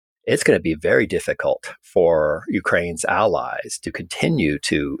it's going to be very difficult for Ukraine's allies to continue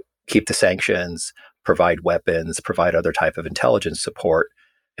to keep the sanctions, provide weapons, provide other type of intelligence support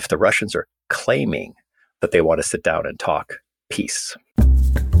if the Russians are claiming that they want to sit down and talk peace.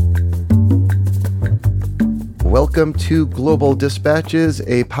 Welcome to Global Dispatches,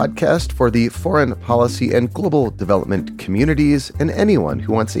 a podcast for the foreign policy and global development communities and anyone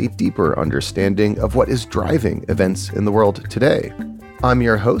who wants a deeper understanding of what is driving events in the world today. I'm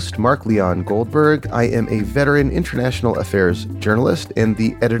your host, Mark Leon Goldberg. I am a veteran international affairs journalist and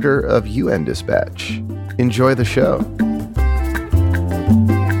the editor of UN Dispatch. Enjoy the show.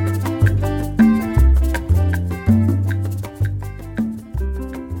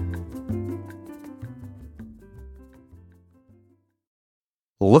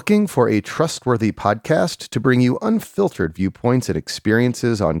 Looking for a trustworthy podcast to bring you unfiltered viewpoints and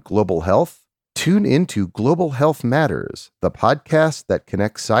experiences on global health? Tune into Global Health Matters, the podcast that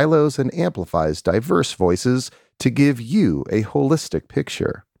connects silos and amplifies diverse voices to give you a holistic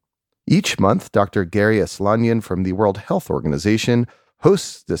picture. Each month, Dr. Gary Aslanyan from the World Health Organization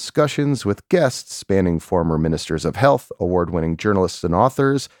hosts discussions with guests spanning former ministers of health, award-winning journalists and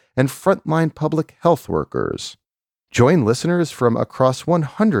authors, and frontline public health workers. Join listeners from across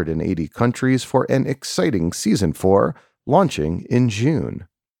 180 countries for an exciting Season 4, launching in June.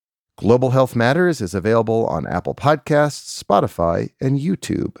 Global Health Matters is available on Apple Podcasts, Spotify, and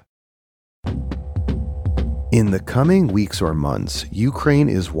YouTube. In the coming weeks or months, Ukraine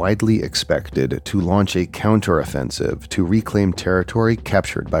is widely expected to launch a counteroffensive to reclaim territory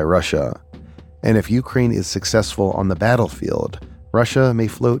captured by Russia. And if Ukraine is successful on the battlefield, Russia may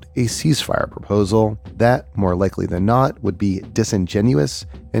float a ceasefire proposal that, more likely than not, would be disingenuous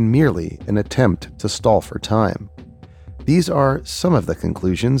and merely an attempt to stall for time. These are some of the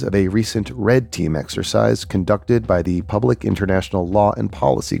conclusions of a recent Red Team exercise conducted by the Public International Law and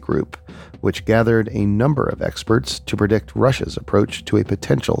Policy Group, which gathered a number of experts to predict Russia's approach to a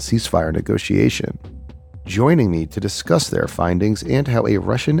potential ceasefire negotiation. Joining me to discuss their findings and how a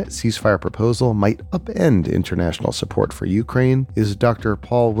Russian ceasefire proposal might upend international support for Ukraine is Dr.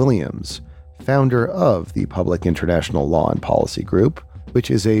 Paul Williams, founder of the Public International Law and Policy Group, which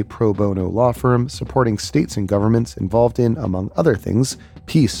is a pro bono law firm supporting states and governments involved in, among other things,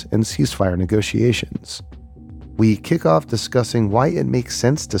 peace and ceasefire negotiations. We kick off discussing why it makes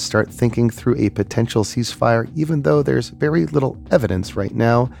sense to start thinking through a potential ceasefire, even though there's very little evidence right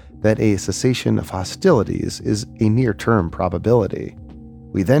now that a cessation of hostilities is a near-term probability.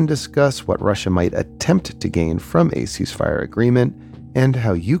 We then discuss what Russia might attempt to gain from a ceasefire agreement and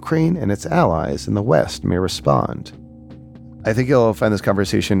how Ukraine and its allies in the West may respond. I think you'll find this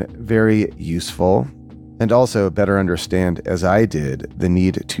conversation very useful and also better understand, as I did, the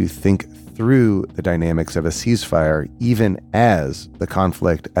need to think through the dynamics of a ceasefire, even as the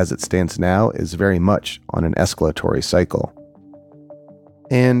conflict as it stands now is very much on an escalatory cycle.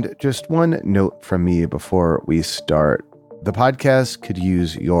 And just one note from me before we start. The podcast could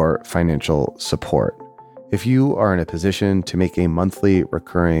use your financial support. If you are in a position to make a monthly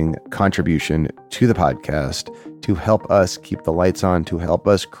recurring contribution to the podcast to help us keep the lights on, to help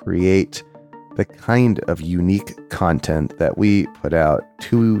us create the kind of unique content that we put out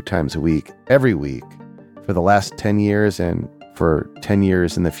 2 times a week, every week, for the last 10 years and for 10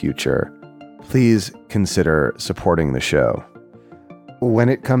 years in the future, please consider supporting the show. When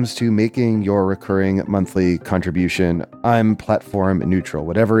it comes to making your recurring monthly contribution, I'm platform neutral.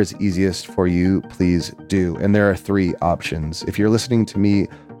 Whatever is easiest for you, please do. And there are 3 options. If you're listening to me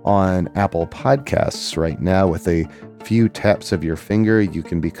on Apple Podcasts right now, with a few taps of your finger, you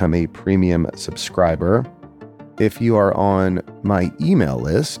can become a premium subscriber. If you are on my email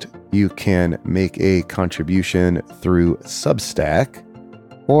list, you can make a contribution through Substack,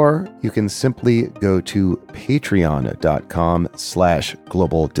 or you can simply go to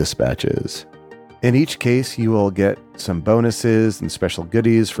patreon.com/global dispatches. In each case, you will get some bonuses and special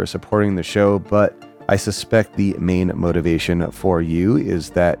goodies for supporting the show, but I suspect the main motivation for you is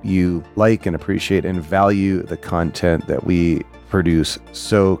that you like and appreciate and value the content that we produce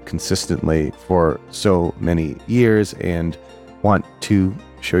so consistently for so many years and want to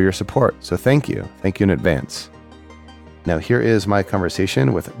show your support. So thank you. Thank you in advance. Now, here is my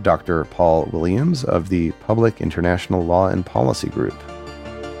conversation with Dr. Paul Williams of the Public International Law and Policy Group.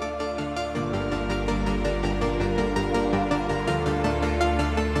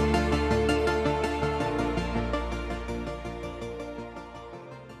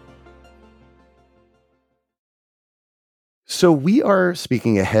 So we are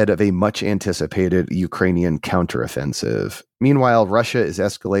speaking ahead of a much anticipated Ukrainian counteroffensive. Meanwhile, Russia is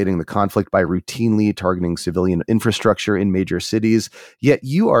escalating the conflict by routinely targeting civilian infrastructure in major cities. Yet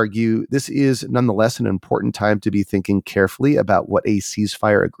you argue this is nonetheless an important time to be thinking carefully about what a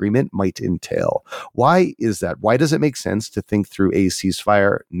ceasefire agreement might entail. Why is that? Why does it make sense to think through a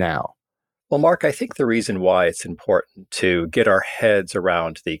ceasefire now? Well, Mark, I think the reason why it's important to get our heads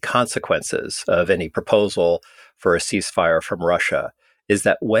around the consequences of any proposal for a ceasefire from Russia is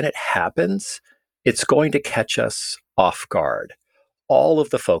that when it happens, it's going to catch us off guard. All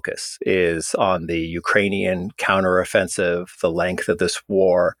of the focus is on the Ukrainian counteroffensive, the length of this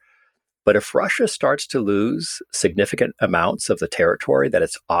war. But if Russia starts to lose significant amounts of the territory that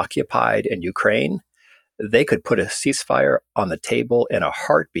it's occupied in Ukraine, they could put a ceasefire on the table in a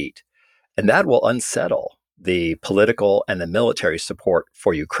heartbeat. And that will unsettle the political and the military support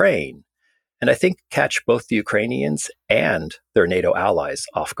for Ukraine. And I think catch both the Ukrainians and their NATO allies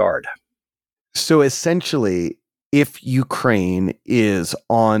off guard. So essentially, if Ukraine is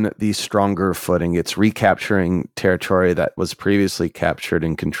on the stronger footing, it's recapturing territory that was previously captured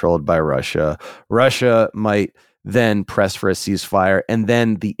and controlled by Russia. Russia might then press for a ceasefire, and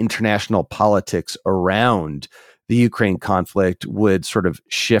then the international politics around the Ukraine conflict would sort of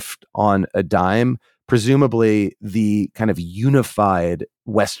shift on a dime. Presumably, the kind of unified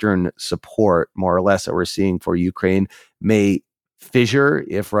Western support, more or less, that we're seeing for Ukraine may fissure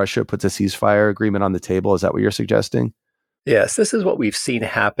if Russia puts a ceasefire agreement on the table. Is that what you're suggesting? Yes, this is what we've seen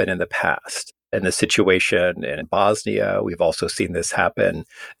happen in the past. In the situation in Bosnia, we've also seen this happen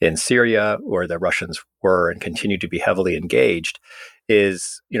in Syria, where the Russians were and continue to be heavily engaged,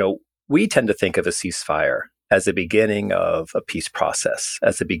 we tend to think of a ceasefire as the beginning of a peace process,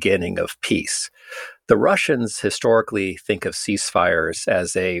 as the beginning of peace. The Russians historically think of ceasefires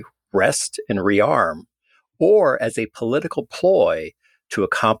as a rest and rearm, or as a political ploy to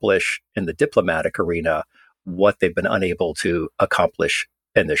accomplish in the diplomatic arena what they've been unable to accomplish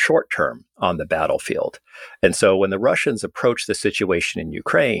in the short term on the battlefield. And so when the Russians approach the situation in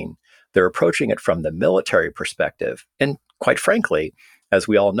Ukraine, they're approaching it from the military perspective. And quite frankly, as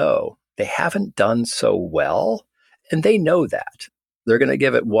we all know, they haven't done so well, and they know that. They're going to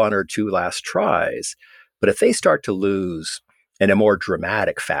give it one or two last tries. But if they start to lose in a more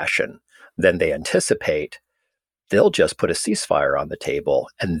dramatic fashion than they anticipate, they'll just put a ceasefire on the table.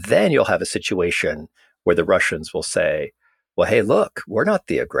 And then you'll have a situation where the Russians will say, well, hey, look, we're not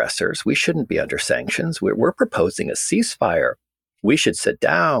the aggressors. We shouldn't be under sanctions. We're proposing a ceasefire. We should sit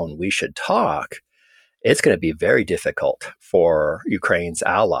down. We should talk. It's going to be very difficult for Ukraine's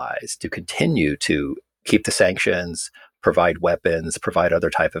allies to continue to keep the sanctions, provide weapons, provide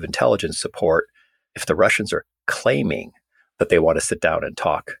other type of intelligence support if the Russians are claiming that they want to sit down and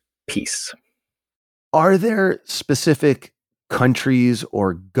talk peace. Are there specific countries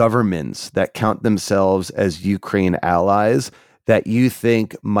or governments that count themselves as Ukraine allies that you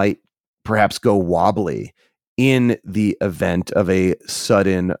think might perhaps go wobbly in the event of a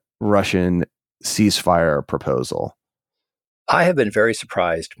sudden Russian ceasefire proposal? I have been very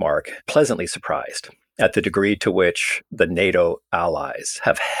surprised, Mark, pleasantly surprised at the degree to which the NATO allies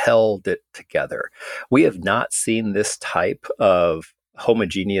have held it together. We have not seen this type of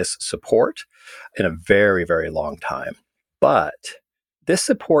homogeneous support in a very, very long time. But this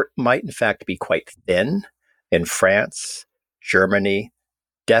support might, in fact, be quite thin in France, Germany,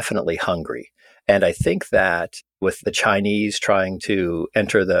 definitely Hungary. And I think that with the Chinese trying to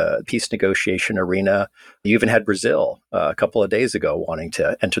enter the peace negotiation arena, you even had Brazil a couple of days ago wanting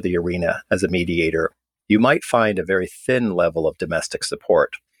to enter the arena as a mediator. You might find a very thin level of domestic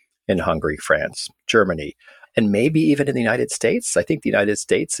support in Hungary, France, Germany, and maybe even in the United States. I think the United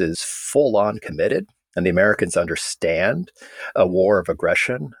States is full on committed, and the Americans understand a war of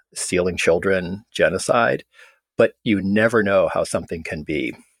aggression, stealing children, genocide, but you never know how something can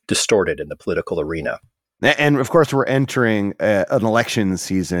be distorted in the political arena. And of course, we're entering an election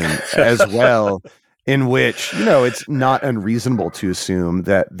season as well, in which, it's not unreasonable to assume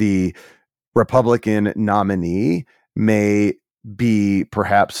that the Republican nominee may be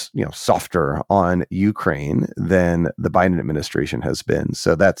perhaps, softer on Ukraine than the Biden administration has been.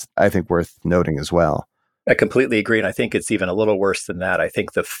 So that's, I think, worth noting as well. I completely agree. And I think it's even a little worse than that. I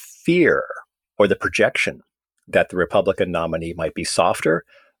think the fear or the projection that the Republican nominee might be softer,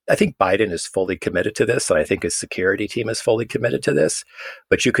 I think Biden is fully committed to this, and I think his security team is fully committed to this.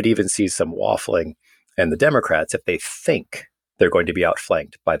 But you could even see some waffling in the Democrats if they think they're going to be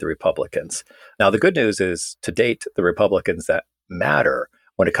outflanked by the Republicans. Now, the good news is, to date, the Republicans that matter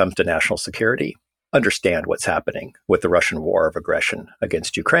when it comes to national security understand what's happening with the Russian war of aggression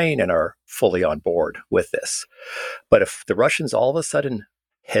against Ukraine and are fully on board with this. But if the Russians all of a sudden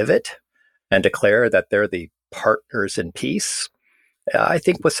pivot and declare that they're the partners in peace, I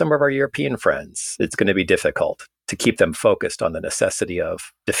think with some of our European friends, it's going to be difficult to keep them focused on the necessity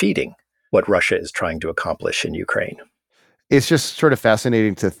of defeating what Russia is trying to accomplish in Ukraine. It's just sort of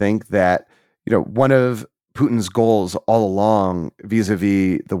fascinating to think that, one of Putin's goals all along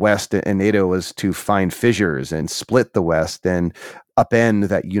vis-a-vis the West and NATO was to find fissures and split the West and upend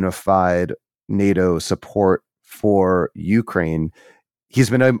that unified NATO support for Ukraine. He's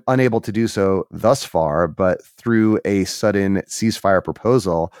been unable to do so thus far, but through a sudden ceasefire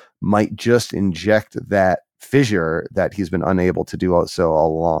proposal might just inject that fissure that he's been unable to do so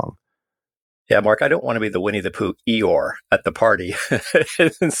all along. Yeah, Mark, I don't want to be the Winnie the Pooh Eeyore at the party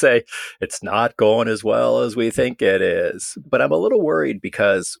and say it's not going as well as we think it is. But I'm a little worried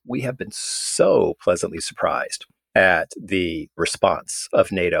because we have been so pleasantly surprised at the response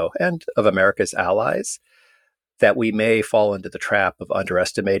of NATO and of America's allies that we may fall into the trap of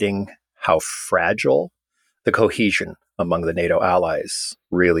underestimating how fragile the cohesion among the NATO allies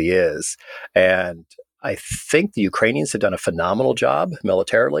really is. And I think the Ukrainians have done a phenomenal job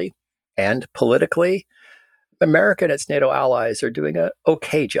militarily and politically. America and its NATO allies are doing an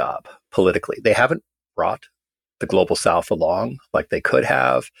okay job politically. They haven't brought the global South along like they could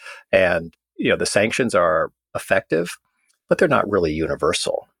have. And, the sanctions are effective, but they're not really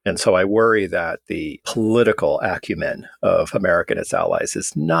universal. And so I worry that the political acumen of America and its allies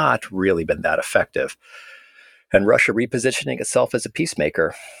has not really been that effective. And Russia repositioning itself as a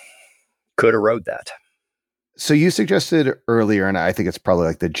peacemaker could erode that. So you suggested earlier, and I think it's probably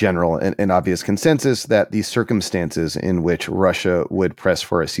like the general and obvious consensus, that the circumstances in which Russia would press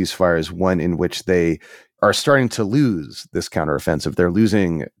for a ceasefire is one in which they are starting to lose this counteroffensive. They're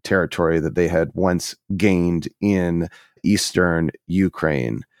losing territory that they had once gained in eastern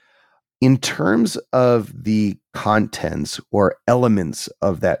Ukraine. In terms of the contents or elements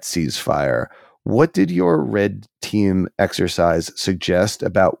of that ceasefire, what did your red team exercise suggest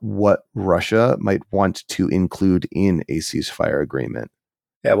about what Russia might want to include in a ceasefire agreement?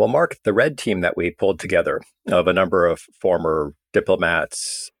 Yeah, well, Mark, the red team that we pulled together of a number of former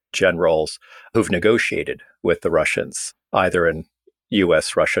diplomats, generals who've negotiated with the Russians, either in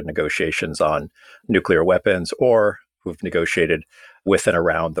U.S.-Russia negotiations on nuclear weapons or who've negotiated with and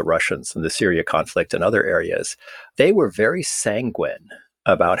around the Russians in the Syria conflict and other areas, they were very sanguine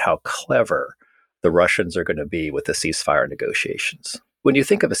about how clever the Russians are going to be with the ceasefire negotiations. When you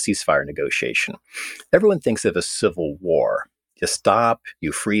think of a ceasefire negotiation, everyone thinks of a civil war. You stop,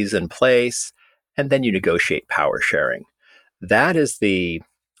 you freeze in place, and then you negotiate power sharing. That is the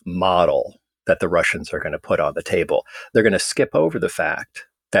model that the Russians are going to put on the table. They're going to skip over the fact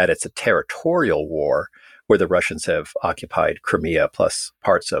that it's a territorial war where the Russians have occupied Crimea plus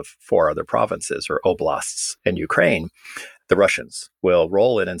parts of 4 other provinces or oblasts in Ukraine. The Russians will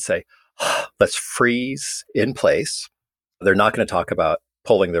roll in and say, let's freeze in place. They're not going to talk about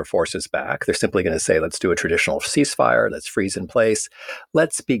pulling their forces back. They're simply going to say, let's do a traditional ceasefire. Let's freeze in place.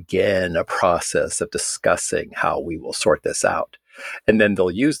 Let's begin a process of discussing how we will sort this out. And then they'll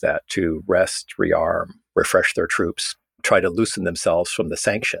use that to rest, rearm, refresh their troops, try to loosen themselves from the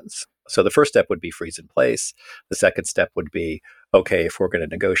sanctions. So the first step would be freeze in place. The second step would be, okay, if we're going to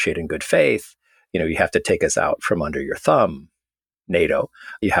negotiate in good faith, you have to take us out from under your thumb, NATO.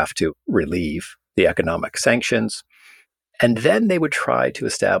 You have to relieve the economic sanctions. And then they would try to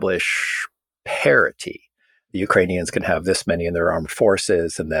establish parity. The Ukrainians can have this many in their armed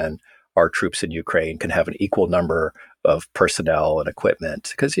forces, and then our troops in Ukraine can have an equal number of personnel and equipment.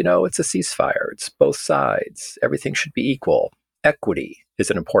 Because, it's a ceasefire. It's both sides. Everything should be equal. Equity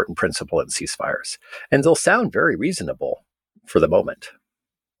is an important principle in ceasefires. And they'll sound very reasonable for the moment.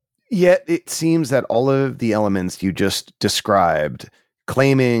 Yet it seems that all of the elements you just described,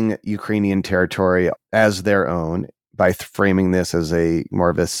 claiming Ukrainian territory as their own, by framing this as a more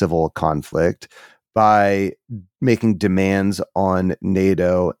of a civil conflict, by making demands on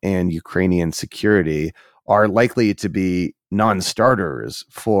NATO and Ukrainian security, are likely to be non-starters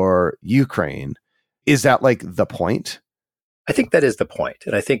for Ukraine. Is that like the point? I think that is the point.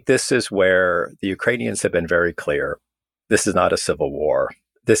 And I think this is where the Ukrainians have been very clear. This is not a civil war.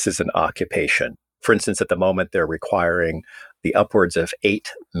 This is an occupation. For instance, at the moment, they're requiring the upwards of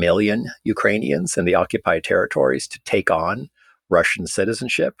 8 million Ukrainians in the occupied territories to take on Russian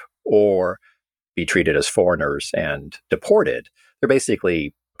citizenship or be treated as foreigners and deported. They're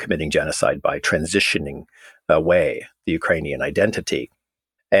basically committing genocide by transitioning away the Ukrainian identity.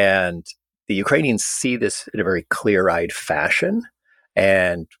 And the Ukrainians see this in a very clear-eyed fashion,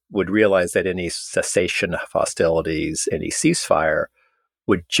 and would realize that any cessation of hostilities, any ceasefire,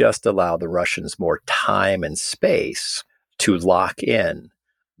 would just allow the Russians more time and space to lock in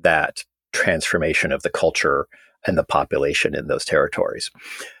that transformation of the culture and the population in those territories.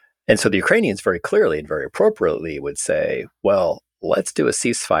 And so the Ukrainians very clearly and very appropriately would say, well, let's do a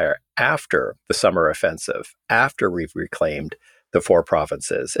ceasefire after the summer offensive, after we've reclaimed the 4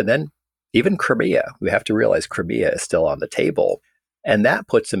 provinces, and then even Crimea. We have to realize Crimea is still on the table. And that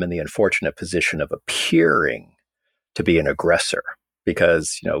puts them in the unfortunate position of appearing to be an aggressor.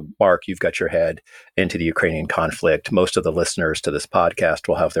 Because, Mark, you've got your head into the Ukrainian conflict. Most of the listeners to this podcast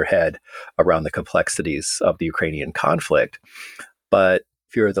will have their head around the complexities of the Ukrainian conflict. But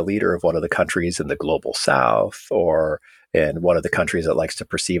if you're the leader of one of the countries in the global south, or in one of the countries that likes to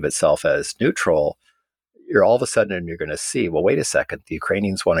perceive itself as neutral, you're all of a sudden you're going to see, well, wait a second, the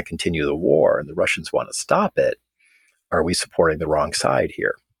Ukrainians want to continue the war and the Russians want to stop it. Are we supporting the wrong side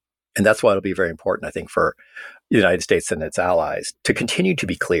here? And that's why it'll be very important, I think, for the United States and its allies to continue to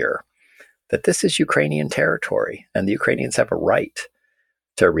be clear that this is Ukrainian territory and the Ukrainians have a right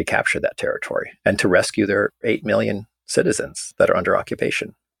to recapture that territory and to rescue their 8 million citizens that are under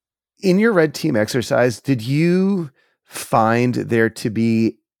occupation. In your red team exercise, did you find there to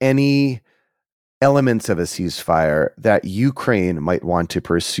be any elements of a ceasefire that Ukraine might want to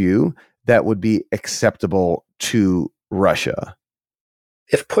pursue that would be acceptable to Russia?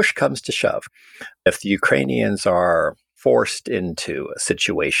 If push comes to shove, if the Ukrainians are forced into a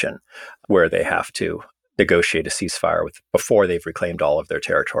situation where they have to negotiate a ceasefire before they've reclaimed all of their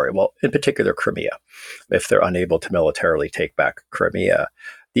territory, well, in particular Crimea, if they're unable to militarily take back Crimea,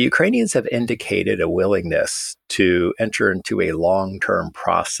 the Ukrainians have indicated a willingness to enter into a long-term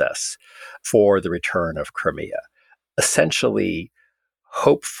process for the return of Crimea, essentially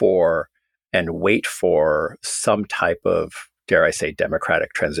hope for and wait for some type of, dare I say,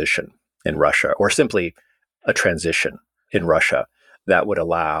 democratic transition in Russia, or simply a transition in Russia that would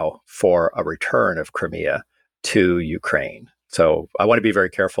allow for a return of Crimea to Ukraine. So I want to be very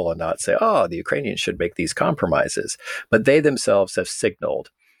careful and not say, oh, the Ukrainians should make these compromises. But they themselves have signaled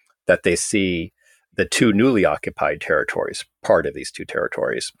that they see the 2 newly occupied territories, part of these 2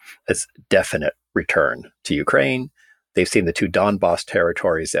 territories, as definite return to Ukraine. They've seen the 2 Donbas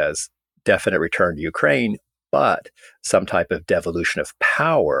territories as definite return to Ukraine, but some type of devolution of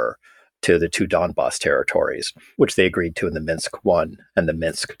power to the 2 Donbas territories, which they agreed to in the Minsk I and the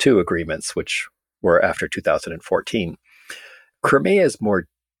Minsk II agreements, which were after 2014. Crimea is more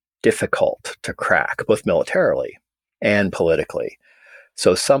difficult to crack, both militarily and politically.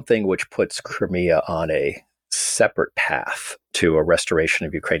 So something which puts Crimea on a separate path to a restoration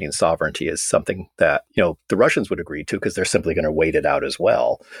of Ukrainian sovereignty is something that, the Russians would agree to because they're simply going to wait it out as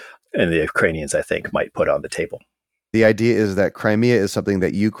well. And the Ukrainians, I think, might put on the table. The idea is that Crimea is something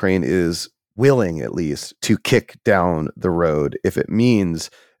that Ukraine is willing, at least, to kick down the road if it means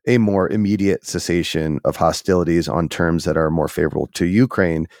a more immediate cessation of hostilities on terms that are more favorable to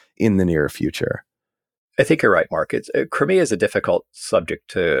Ukraine in the near future. I think you're right, Mark. Crimea is a difficult subject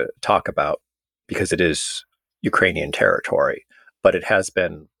to talk about because it is Ukrainian territory, but it has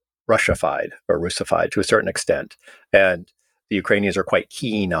been Russified or Russified to a certain extent. And the Ukrainians are quite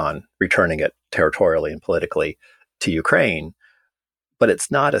keen on returning it territorially and politically to Ukraine, but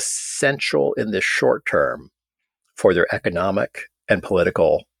it's not essential in the short term for their economic and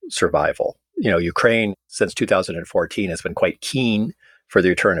political survival. Ukraine since 2014 has been quite keen for the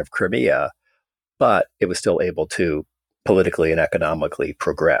return of Crimea, but it was still able to politically and economically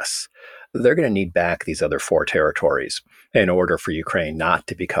progress. They're going to need back these other 4 territories in order for Ukraine not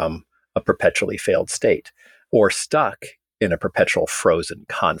to become a perpetually failed state or stuck in a perpetual frozen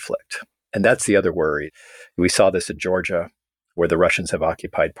conflict. And that's the other worry. We saw this in Georgia, where the Russians have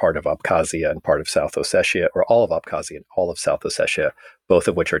occupied part of Abkhazia and part of South Ossetia, or all of Abkhazia and all of South Ossetia, both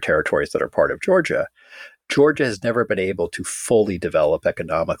of which are territories that are part of Georgia. Georgia has never been able to fully develop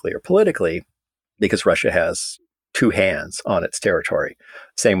economically or politically because Russia has 2 hands on its territory.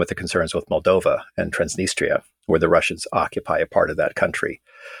 Same with the concerns with Moldova and Transnistria, where the Russians occupy a part of that country.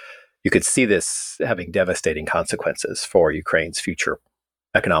 You could see this having devastating consequences for Ukraine's future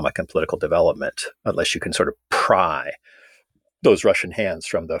economic and political development, unless you can sort of pry those Russian hands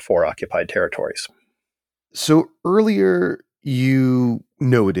from the 4 occupied territories. So earlier you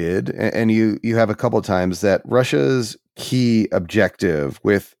noted, and you have a couple of times, that Russia's key objective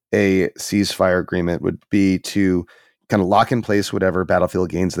with a ceasefire agreement would be to kind of lock in place whatever battlefield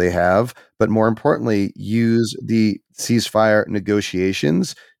gains they have, but more importantly, use the ceasefire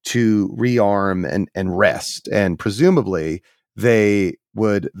negotiations to rearm and rest. And presumably they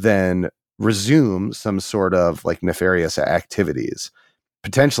would then resume some sort of like nefarious activities.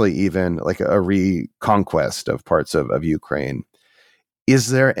 potentially even like a reconquest of parts of Ukraine. Is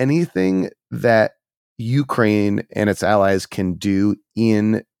there anything that Ukraine and its allies can do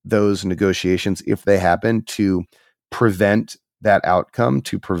in those negotiations, if they happen, to prevent that outcome,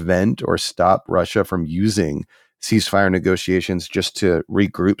 to prevent or stop Russia from using ceasefire negotiations just to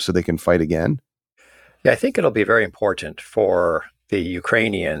regroup so they can fight again? Yeah, I think it'll be very important for the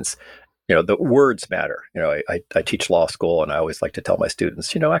Ukrainians. The words matter. I teach law school, and I always like to tell my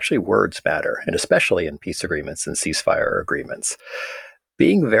students, actually words matter, and especially in peace agreements and ceasefire agreements.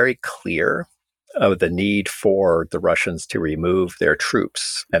 Being very clear of the need for the Russians to remove their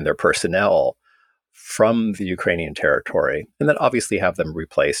troops and their personnel from the Ukrainian territory, and then obviously have them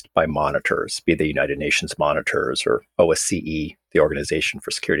replaced by monitors, be they United Nations monitors or OSCE, the Organization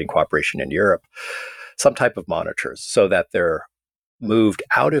for Security and Cooperation in Europe, some type of monitors, so that they're moved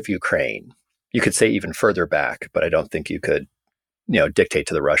out of Ukraine. You could say even further back, but I don't think you could, dictate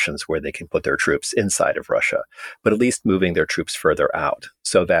to the Russians where they can put their troops inside of Russia, but at least moving their troops further out,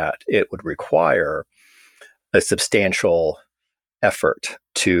 so that it would require a substantial effort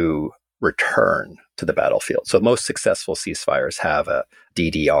to return to the battlefield. So most successful ceasefires have a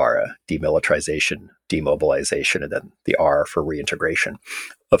DDR, a demilitarization, demobilization, and then the R for reintegration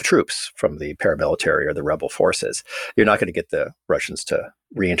of troops from the paramilitary or the rebel forces. You're not going to get the Russians to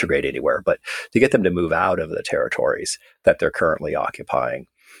reintegrate anywhere, but to get them to move out of the territories that they're currently occupying.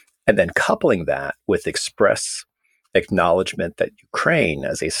 And then coupling that with express acknowledgement that Ukraine,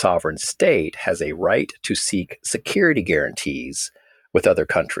 as a sovereign state, has a right to seek security guarantees with other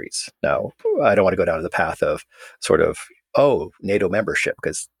countries. Now, I don't want to go down the path of NATO membership,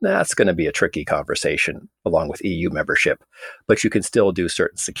 because that's going to be a tricky conversation along with EU membership. But you can still do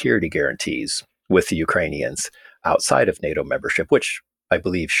certain security guarantees with the Ukrainians outside of NATO membership, which I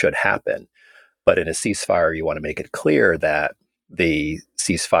believe should happen. But in a ceasefire, you want to make it clear that the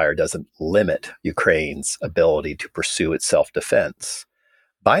ceasefire doesn't limit Ukraine's ability to pursue its self-defense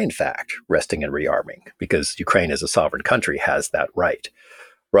by, in fact, resting and rearming, because Ukraine as a sovereign country has that right.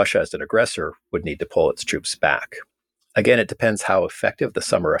 Russia as an aggressor would need to pull its troops back. Again, it depends how effective the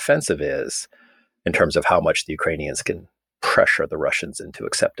summer offensive is in terms of how much the Ukrainians can pressure the Russians into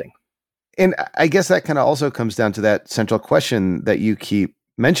accepting. And I guess that kind of also comes down to that central question that you keep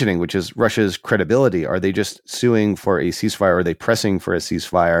mentioning, which is Russia's credibility. Are they just suing for a ceasefire? Are they pressing for a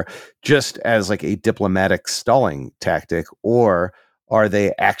ceasefire just as like a diplomatic stalling tactic? Or are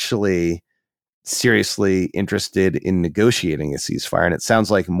they actually seriously interested in negotiating a ceasefire? And it sounds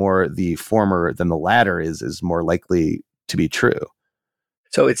like more the former than the latter is more likely to be true.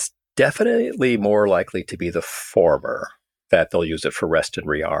 So it's definitely more likely to be the former, that they'll use it for rest and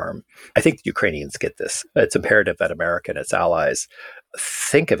rearm. I think the Ukrainians get this. It's imperative that America and its allies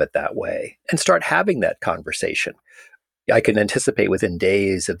think of it that way and start having that conversation. I can anticipate within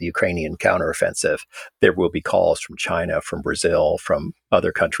days of the Ukrainian counteroffensive, there will be calls from China, from Brazil, from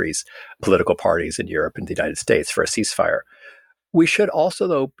other countries, political parties in Europe and the United States for a ceasefire. We should also,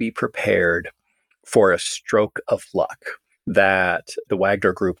 though, be prepared for a stroke of luck, that the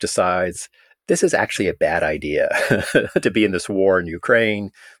Wagner Group decides this is actually a bad idea to be in this war in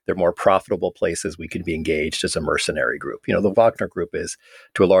Ukraine. There are more profitable places we can be engaged as a mercenary group. The Wagner Group is,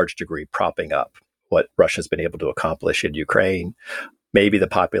 to a large degree, propping up what Russia's been able to accomplish in Ukraine. Maybe the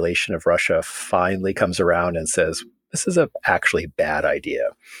population of Russia finally comes around and says, this is a actually bad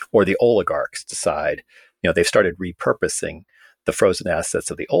idea. Or the oligarchs decide, they've started repurposing the frozen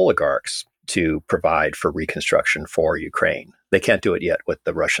assets of the oligarchs to provide for reconstruction for Ukraine. They can't do it yet with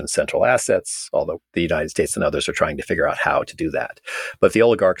the Russian central assets, although the United States and others are trying to figure out how to do that. But the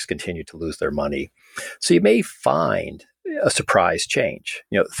oligarchs continue to lose their money. So you may find a surprise change.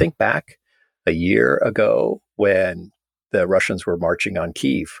 Think back a year ago when the Russians were marching on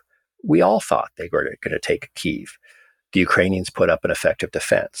Kyiv. We all thought they were going to take Kyiv. The Ukrainians put up an effective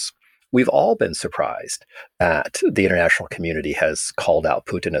defense. We've all been surprised that the international community has called out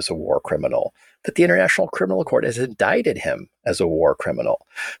Putin as a war criminal, that the International Criminal Court has indicted him as a war criminal.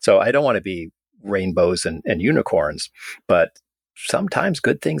 So I don't want to be rainbows and unicorns, but sometimes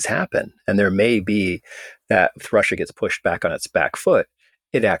good things happen. And there may be that if Russia gets pushed back on its back foot,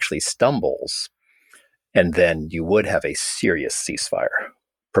 it actually stumbles. And then you would have a serious ceasefire.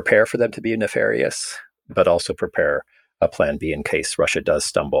 Prepare for them to be nefarious, but also prepare a plan B in case Russia does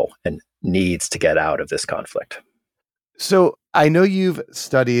stumble and needs to get out of this conflict. So I know you've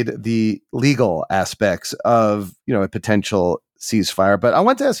studied the legal aspects of, a potential ceasefire, but I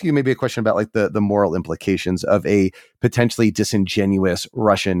want to ask you maybe a question about like the moral implications of a potentially disingenuous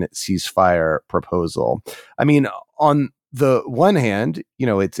Russian ceasefire proposal. I mean, on the one hand,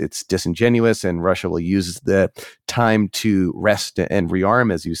 it's disingenuous and Russia will use the time to rest and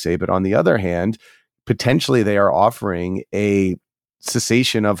rearm, as you say. But on the other hand, potentially they are offering a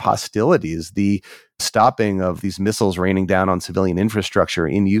cessation of hostilities, the stopping of these missiles raining down on civilian infrastructure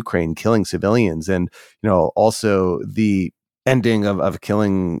in Ukraine, killing civilians, and also the ending of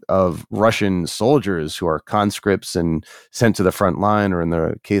killing of Russian soldiers who are conscripts and sent to the front line, or in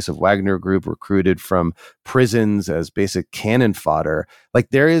the case of Wagner Group, recruited from prisons as basic cannon fodder.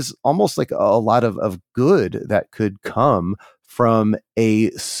 Like, there is almost like a lot of good that could come from a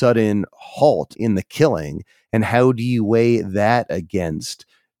sudden halt in the killing. And how do you weigh that against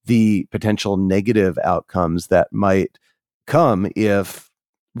the potential negative outcomes that might come if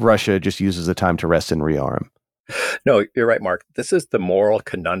Russia just uses the time to rest and rearm? No, you're right, Mark. This is the moral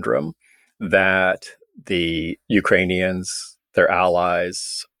conundrum that the Ukrainians, their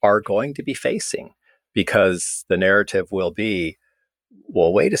allies, are going to be facing, because the narrative will be,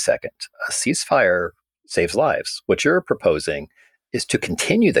 well, wait a second, a ceasefire saves lives. What you're proposing is to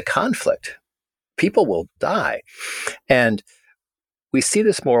continue the conflict. People will die. And we see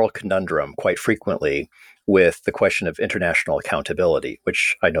this moral conundrum quite frequently with the question of international accountability,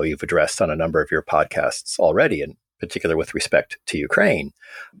 which I know you've addressed on a number of your podcasts already, in particular with respect to Ukraine.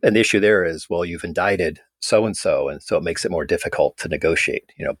 And the issue there is, well, you've indicted so-and-so, and so it makes it more difficult to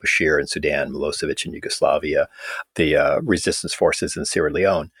negotiate. Bashir in Sudan, Milosevic in Yugoslavia, the resistance forces in Sierra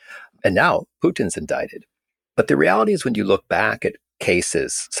Leone, and now Putin's indicted. But the reality is, when you look back at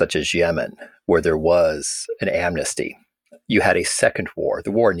cases such as Yemen, where there was an amnesty, you had a second war.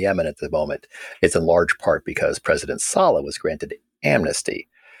 The war in Yemen at the moment is in large part because President Saleh was granted amnesty.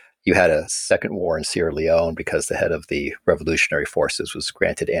 You had a second war in Sierra Leone because the head of the revolutionary forces was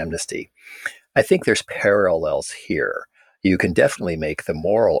granted amnesty. I think there's parallels here. You can definitely make the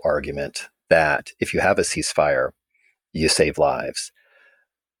moral argument that if you have a ceasefire, you save lives.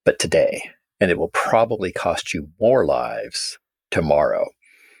 But today, and it will probably cost you more lives tomorrow.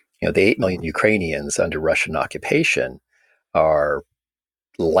 The 8 million Ukrainians under Russian occupation are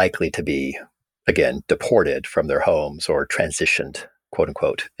likely to be, again, deported from their homes or transitioned, quote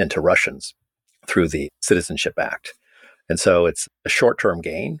unquote, into Russians through the Citizenship Act. And so it's a short-term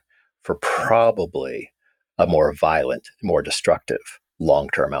gain for probably a more violent, more destructive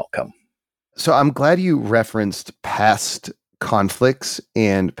long-term outcome. So I'm glad you referenced past conflicts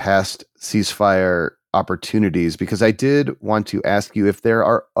and past ceasefire opportunities, because I did want to ask you if there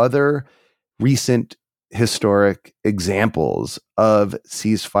are other recent historic examples of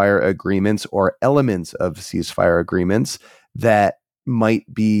ceasefire agreements or elements of ceasefire agreements that might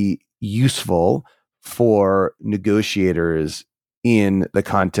be useful for negotiators in the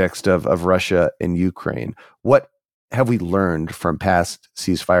context of Russia and Ukraine. What have we learned from past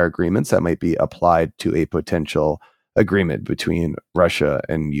ceasefire agreements that might be applied to a potential agreement between Russia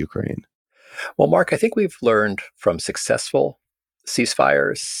and Ukraine? Well, Mark, I think we've learned from successful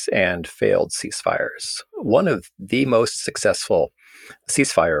ceasefires and failed ceasefires. One of the most successful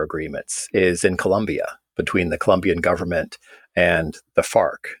ceasefire agreements is in Colombia, between the Colombian government and the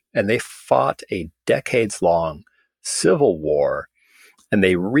FARC. And they fought a decades-long civil war, and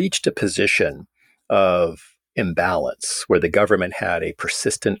they reached a position of imbalance where the government had a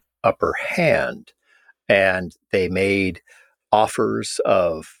persistent upper hand, and they made offers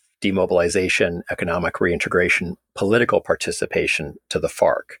of demobilization, economic reintegration, political participation to the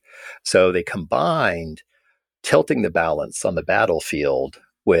FARC. So they combined tilting the balance on the battlefield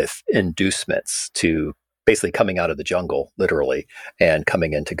with inducements to basically coming out of the jungle, literally, and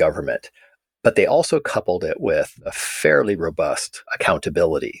coming into government. But they also coupled it with a fairly robust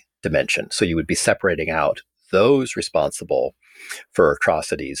accountability dimension. So you would be separating out those responsible for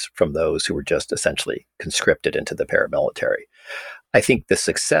atrocities from those who were just essentially conscripted into the paramilitary. I think the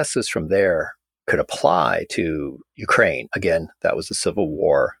successes from there could apply to Ukraine. Again, that was a civil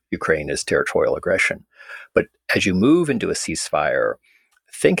war. Ukraine is territorial aggression. But as you move into a ceasefire,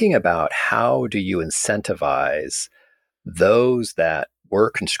 thinking about how do you incentivize those that were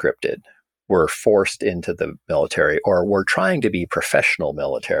conscripted, were forced into the military, or were trying to be professional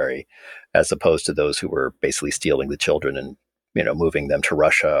military, as opposed to those who were basically stealing the children and moving them to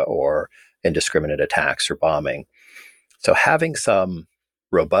Russia, or indiscriminate attacks or bombing. So having some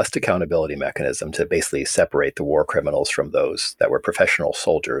robust accountability mechanism to basically separate the war criminals from those that were professional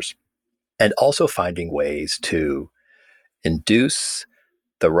soldiers, and also finding ways to induce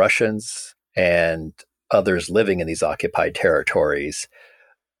the Russians and others living in these occupied territories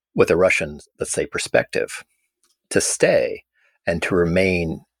with a Russian, let's say, perspective to stay and to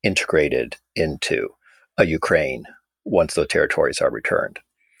remain integrated into a Ukraine once those territories are returned.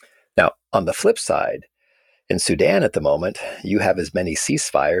 Now, on the flip side, In Sudan at the moment, you have as many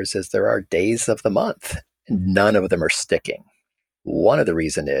ceasefires as there are days of the month. None of them are sticking. One of the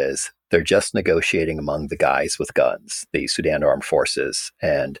reasons is they're just negotiating among the guys with guns, the Sudan Armed Forces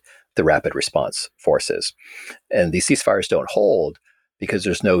and the Rapid Response Forces. And these ceasefires don't hold because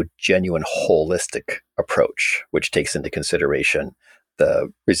there's no genuine holistic approach, which takes into consideration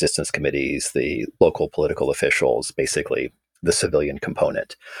the resistance committees, the local political officials, basically the civilian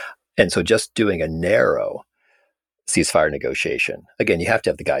component. And so just doing a narrow ceasefire negotiation, again, you have to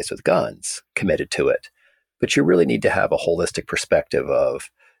have the guys with guns committed to it, but you really need to have a holistic perspective of,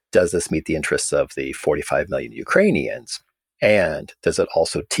 does this meet the interests of the 45 million Ukrainians? And does it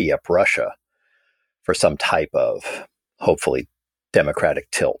also tee up Russia for some type of, hopefully,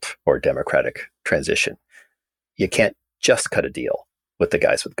 democratic tilt or democratic transition? You can't just cut a deal with the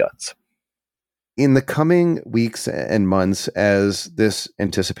guys with guns. In the coming weeks and months, as this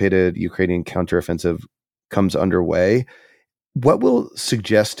anticipated Ukrainian counteroffensive comes underway, what will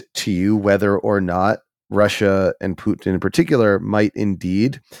suggest to you whether or not Russia and Putin in particular might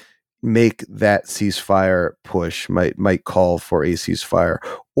indeed make that ceasefire push, might call for a ceasefire?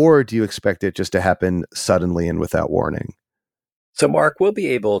 Or do you expect it just to happen suddenly and without warning? So, Mark, we'll be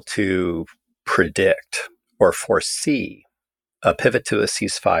able to predict or foresee a pivot to a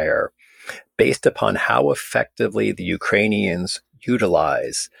ceasefire based upon how effectively the Ukrainians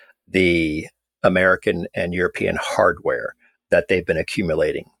utilize the American and European hardware that they've been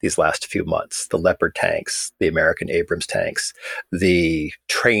accumulating these last few months, the Leopard tanks, the American Abrams tanks, the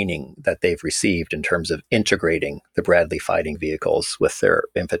training that they've received in terms of integrating the Bradley fighting vehicles with their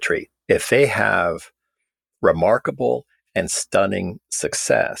infantry. If they have remarkable and stunning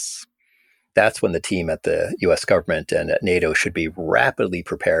success, that's when the team at the US government and at NATO should be rapidly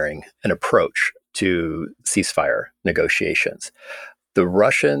preparing an approach to ceasefire negotiations. The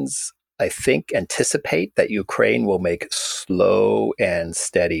Russians, I think, anticipate that Ukraine will make slow and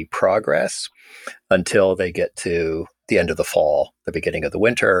steady progress until they get to the end of the fall, the beginning of the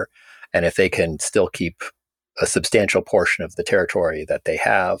winter. And if they can still keep a substantial portion of the territory that they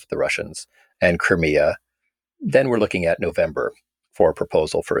have, the Russians, and Crimea, then we're looking at November for a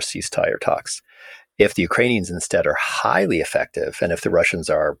proposal for a ceasefire talks. If the Ukrainians instead are highly effective, and if the Russians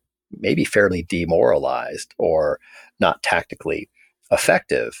are maybe fairly demoralized or not tactically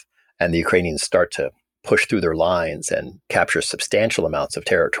effective, and the Ukrainians start to push through their lines and capture substantial amounts of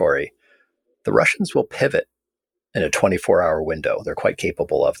territory, the Russians will pivot in a 24-hour window. They're quite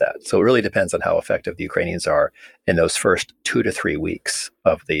capable of that. So it really depends on how effective the Ukrainians are in those first 2 to 3 weeks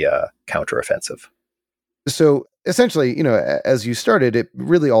of the counteroffensive. So essentially, as you started, it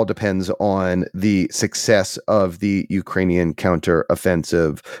really all depends on the success of the Ukrainian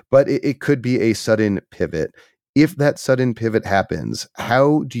counteroffensive, but it could be a sudden pivot. If that sudden pivot happens,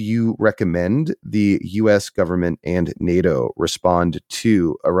 how do you recommend the U.S. government and NATO respond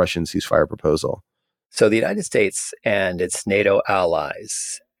to a Russian ceasefire proposal? So the United States and its NATO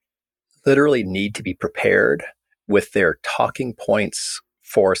allies literally need to be prepared with their talking points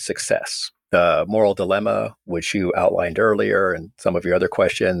for success. The moral dilemma, which you outlined earlier, and some of your other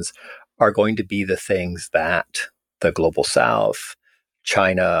questions, are going to be the things that the global South,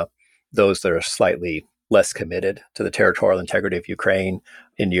 China, those that are slightly less committed to the territorial integrity of Ukraine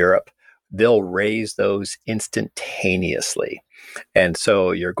in Europe, they'll raise those instantaneously. And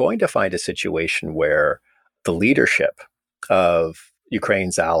so you're going to find a situation where the leadership of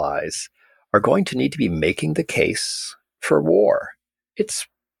Ukraine's allies are going to need to be making the case for war. It's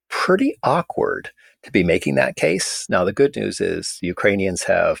pretty awkward to be making that case. Now, the good news is the Ukrainians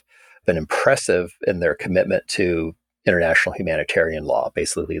have been impressive in their commitment to international humanitarian law,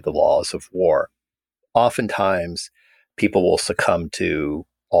 basically the laws of war. Oftentimes, people will succumb to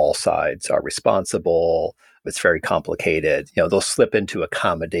all sides are responsible. It's very complicated. They'll slip into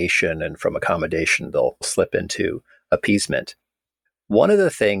accommodation, and from accommodation, they'll slip into appeasement. One of the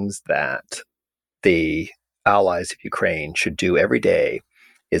things that the allies of Ukraine should do every day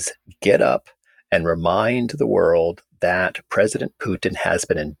is get up and remind the world that President Putin has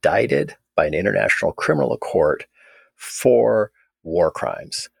been indicted by an international criminal court for war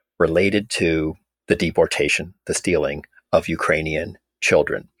crimes related to the deportation, the stealing of Ukrainian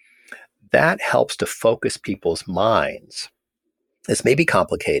children. That helps to focus people's minds. This may be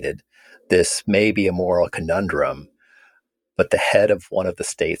complicated. This may be a moral conundrum, but the head of one of the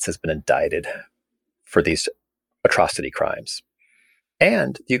states has been indicted for these atrocity crimes.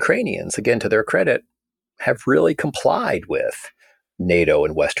 And the Ukrainians, again, to their credit, have really complied with NATO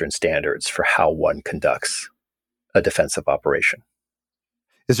and Western standards for how one conducts a defensive operation.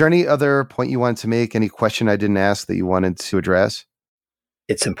 Is there any other point you wanted to make? Any question I didn't ask that you wanted to address?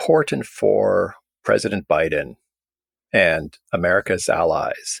 It's important for President Biden and America's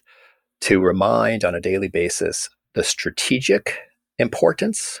allies to remind on a daily basis the strategic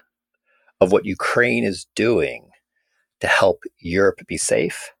importance of what Ukraine is doing to help Europe be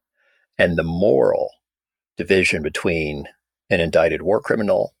safe, and the moral division between an indicted war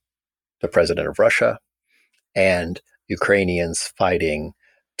criminal, the president of Russia, and Ukrainians fighting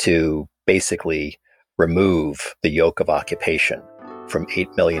to basically remove the yoke of occupation from 8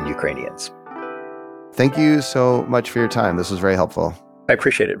 million Ukrainians. Thank you so much for your time. This was very helpful. I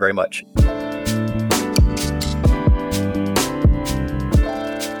appreciate it very much.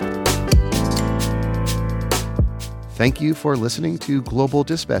 Thank you for listening to Global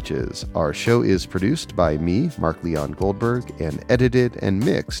Dispatches. Our show is produced by me, Mark Leon Goldberg, and edited and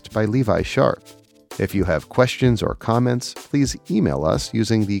mixed by Levi Sharp. If you have questions or comments, please email us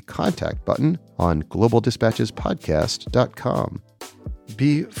using the contact button on globaldispatchespodcast.com.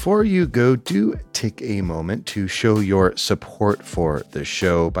 Before you go, do take a moment to show your support for the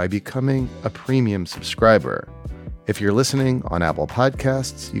show by becoming a premium subscriber. If you're listening on Apple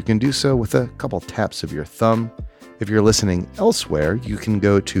Podcasts, you can do so with a couple taps of your thumb. If you're listening elsewhere, you can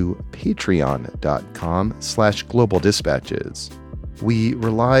go to patreon.com/globaldispatches. We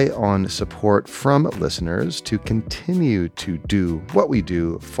rely on support from listeners to continue to do what we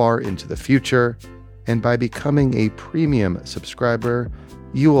do far into the future. And by becoming a premium subscriber,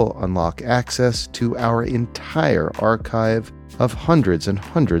 you will unlock access to our entire archive of hundreds and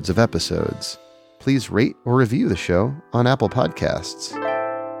hundreds of episodes. Please rate or review the show on Apple Podcasts.